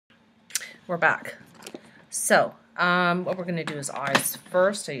we're back. So, what we're going to do is eyes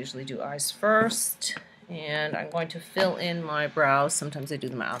first. I usually do eyes first. And I'm going to fill in my brows. Sometimes I do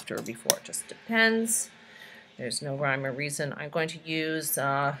them after or before. It just depends. There's no rhyme or reason. I'm going to use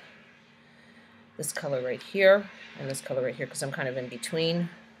this color right here and this color right here because I'm kind of in between.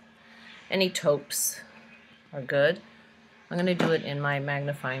 Any taupes are good. I'm going to do it in my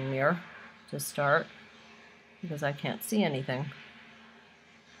magnifying mirror to start because I can't see anything.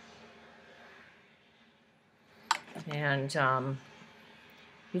 And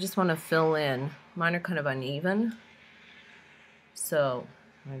you just want to fill in. Mine are kind of uneven, so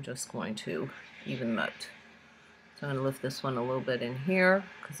I'm just going to even them out. So I'm going to lift this one a little bit in here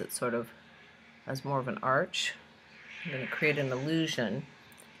because it sort of has more of an arch. I'm going to create an illusion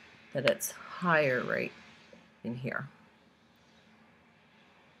that it's higher right in here.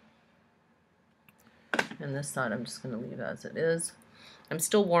 And this side I'm just going to leave as it is. I'm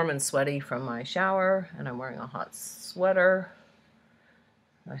still warm and sweaty from my shower, and I'm wearing a hot sweater.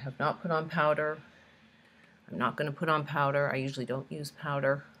 I have not put on powder. I'm not going to put on powder. I usually don't use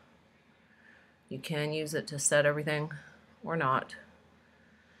powder. You can use it to set everything or not.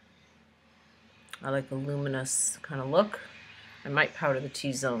 I like a luminous kind of look. I might powder the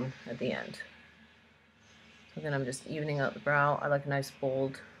T-zone at the end. So then I'm just evening out the brow. I like a nice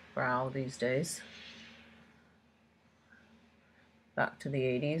bold brow these days. Back to the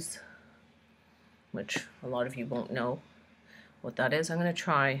 80s, which a lot of you won't know what that is. I'm going to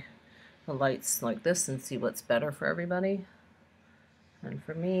try the lights like this and see what's better for everybody. And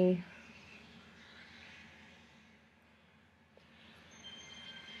for me,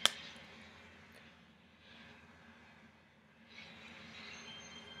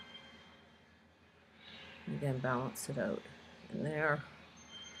 again, balance it out in there.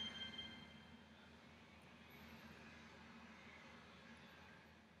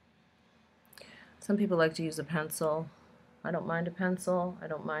 Some people like to use a pencil. I don't mind a pencil. I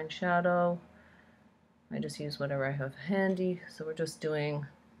don't mind shadow. I just use whatever I have handy. So we're just doing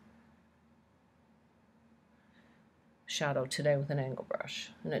shadow today with an angle brush.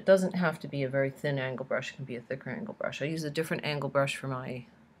 And it doesn't have to be a very thin angle brush. It can be a thicker angle brush. I use a different angle brush for my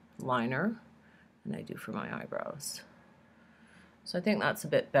liner than I do for my eyebrows. So I think that's a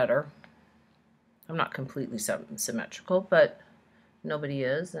bit better. I'm not completely symmetrical, but nobody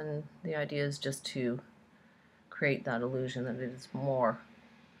is, and the idea is just to create that illusion that it is more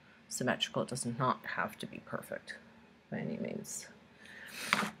symmetrical. It does not have to be perfect by any means.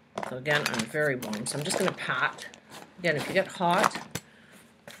 So again, I'm very warm, so I'm just going to pat. Again, if you get hot,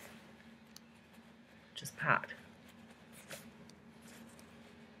 just pat.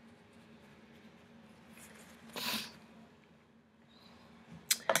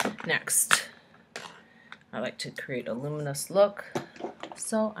 Next, I like to create a luminous look.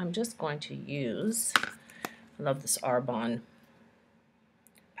 So I'm just going to use, I love this Arbonne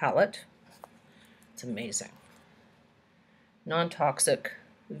palette. It's amazing. Non-toxic,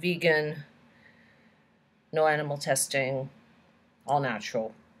 vegan, no animal testing, all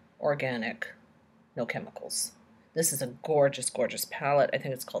natural, organic, no chemicals. This is a gorgeous, gorgeous palette. I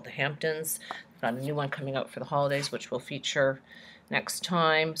think it's called the Hamptons. I've got a new one coming out for the holidays, which we'll feature next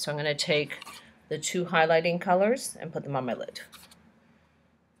time. So I'm going to take the two highlighting colors and put them on my lid.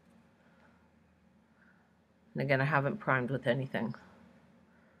 And again, I haven't primed with anything.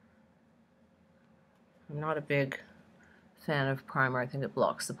 I'm not a big fan of primer. I think it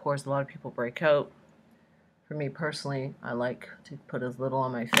blocks the pores. A lot of people break out. For me personally, I like to put as little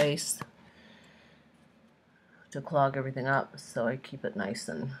on my face to clog everything up, so I keep it nice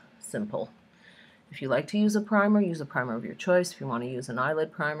and simple. If you like to use a primer of your choice. If you want to use an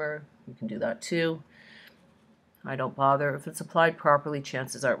eyelid primer, you can do that too. I don't bother. If it's applied properly,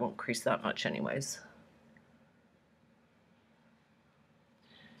 chances are it won't crease that much anyways.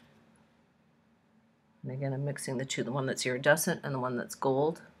 And again, I'm mixing the two, the one that's iridescent and the one that's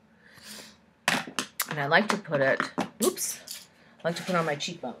gold. And I like to put it, oops, I like to put on my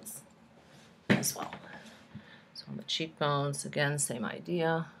cheekbones as well. So on the cheekbones, again, same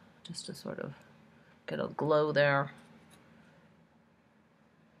idea, just to sort of get a glow there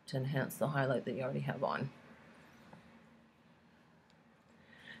to enhance the highlight that you already have on.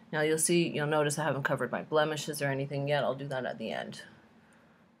 Now you'll notice I haven't covered my blemishes or anything yet. I'll do that at the end.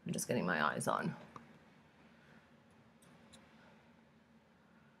 I'm just getting my eyes on.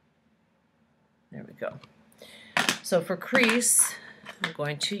 There we go. So for crease, I'm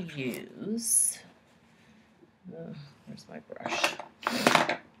going to use, where's my brush?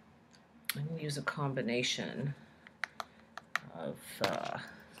 I'm going to use a combination of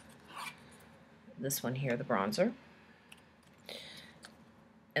this one here, the bronzer,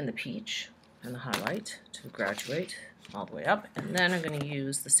 and the peach. and the highlight to graduate all the way up. And then I'm going to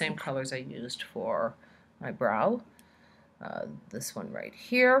use the same colors I used for my brow. This one right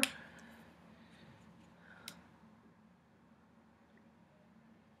here.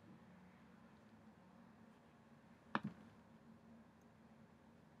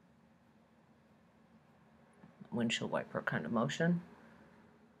 Windshield wiper kind of motion.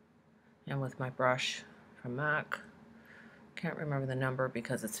 And with my brush from MAC, can't remember the number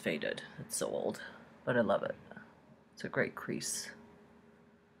because it's faded. It's so old, but I love it. It's a great crease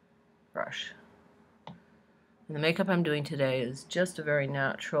brush. And the makeup I'm doing today is just a very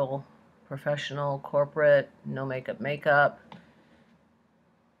natural, professional, corporate, no makeup.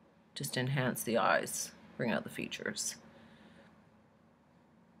 Just enhance the eyes, bring out the features.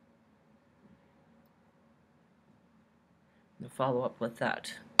 And follow up with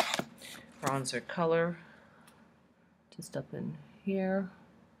that bronzer color just up in here,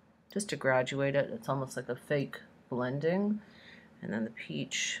 just to graduate it. It's almost like a fake blending. And then the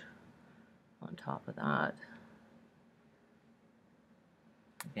peach on top of that.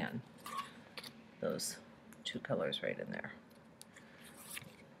 Again, those two colors right in there.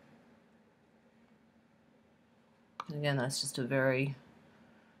 And again, that's just a very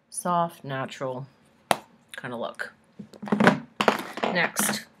soft, natural kind of look.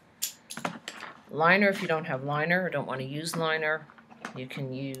 Next, liner. If you don't have liner or don't want to use liner, you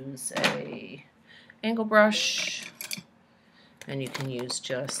can use a angle brush, and you can use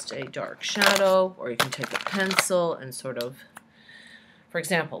just a dark shadow, or you can take a pencil and sort of, for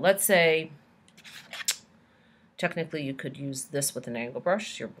example, let's say technically you could use this with an angle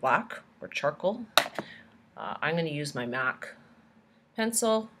brush, your black or charcoal. I'm going to use my MAC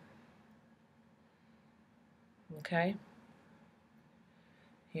pencil. Okay,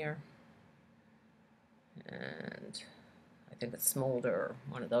 here, and I think it's Smolder or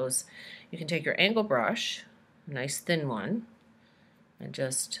one of those. You can take your angle brush, a nice thin one, and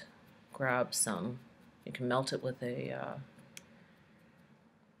just grab some. You can melt it with a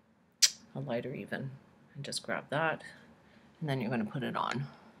lighter even, and just grab that, and then you're going to put it on.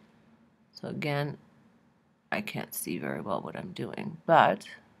 So again, I can't see very well what I'm doing, but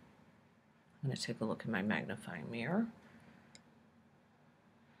I'm going to take a look in my magnifying mirror.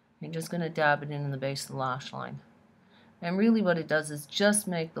 I'm just going to dab it in the base of the lash line. And really what it does is just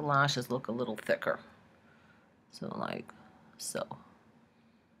make the lashes look a little thicker. So like so.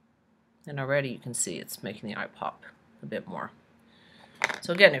 And already you can see it's making the eye pop a bit more.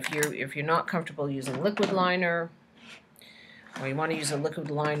 So again, if you're not comfortable using liquid liner, or you want to use a liquid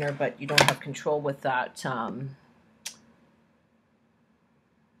liner but you don't have control with that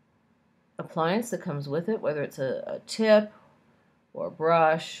appliance that comes with it, whether it's a tip or a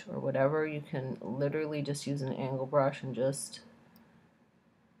brush or whatever, you can literally just use an angle brush and just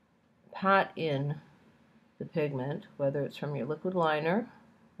pat in the pigment, whether it's from your liquid liner.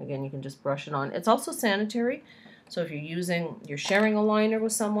 Again, you can just brush it on. It's also sanitary, so if you're sharing a liner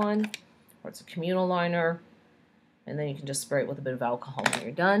with someone, or it's a communal liner, and then you can just spray it with a bit of alcohol when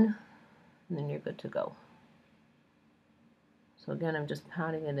you're done, and then you're good to go. So again, I'm just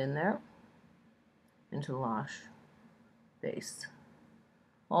patting it in there into the lash base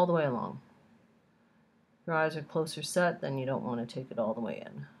all the way along. If your eyes are closer set, then you don't want to take it all the way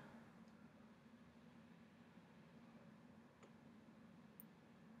in.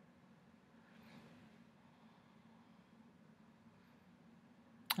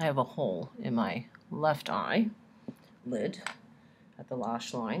 I have a hole in my left eye lid at the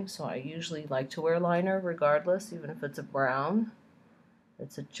lash line, so I usually like to wear liner regardless, even if it's a brown.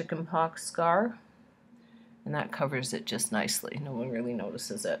 It's a chickenpox scar, and that covers it just nicely. No one really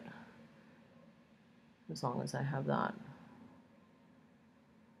notices it as long as I have that.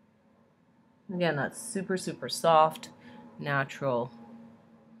 Again, that's super, super soft, natural,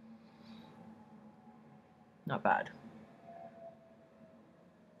 not bad.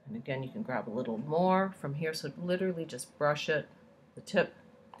 And again, you can grab a little more from here, so literally just brush it, the tip,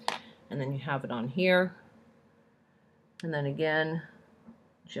 and then you have it on here. And then again,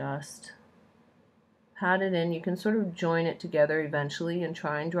 just pat it in. You can sort of join it together eventually and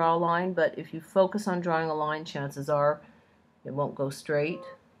try and draw a line, but if you focus on drawing a line, chances are it won't go straight.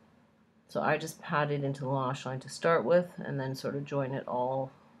 So I just pat it into the lash line to start with, and then sort of join it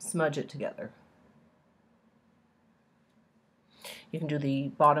all, smudge it together. You can do the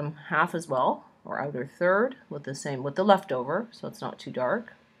bottom half as well, or outer third, with the leftover, so it's not too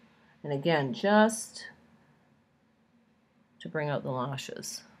dark. And again, just to bring out the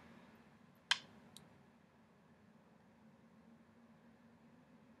lashes.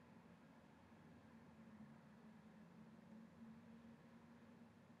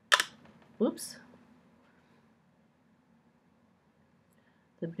 Whoops.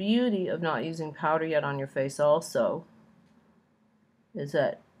 The beauty of not using powder yet on your face also is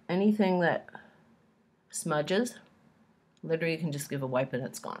that anything that smudges, literally you can just give a wipe and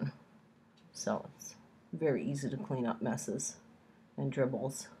it's gone. So it's very easy to clean up messes and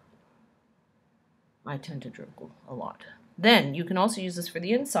dribbles. I tend to dribble a lot. Then you can also use this for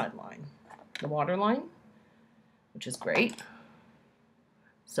the inside line, the waterline, which is great.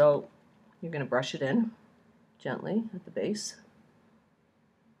 So you're going to brush it in gently at the base.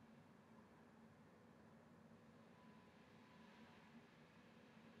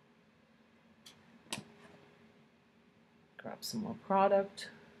 Grab some more product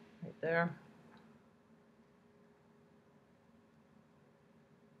right there.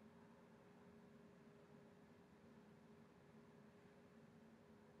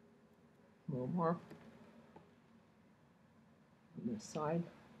 A little more on this side.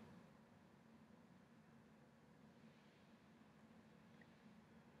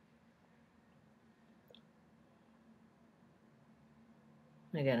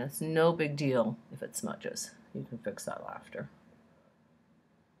 Again, it's no big deal if it smudges. You can fix that after.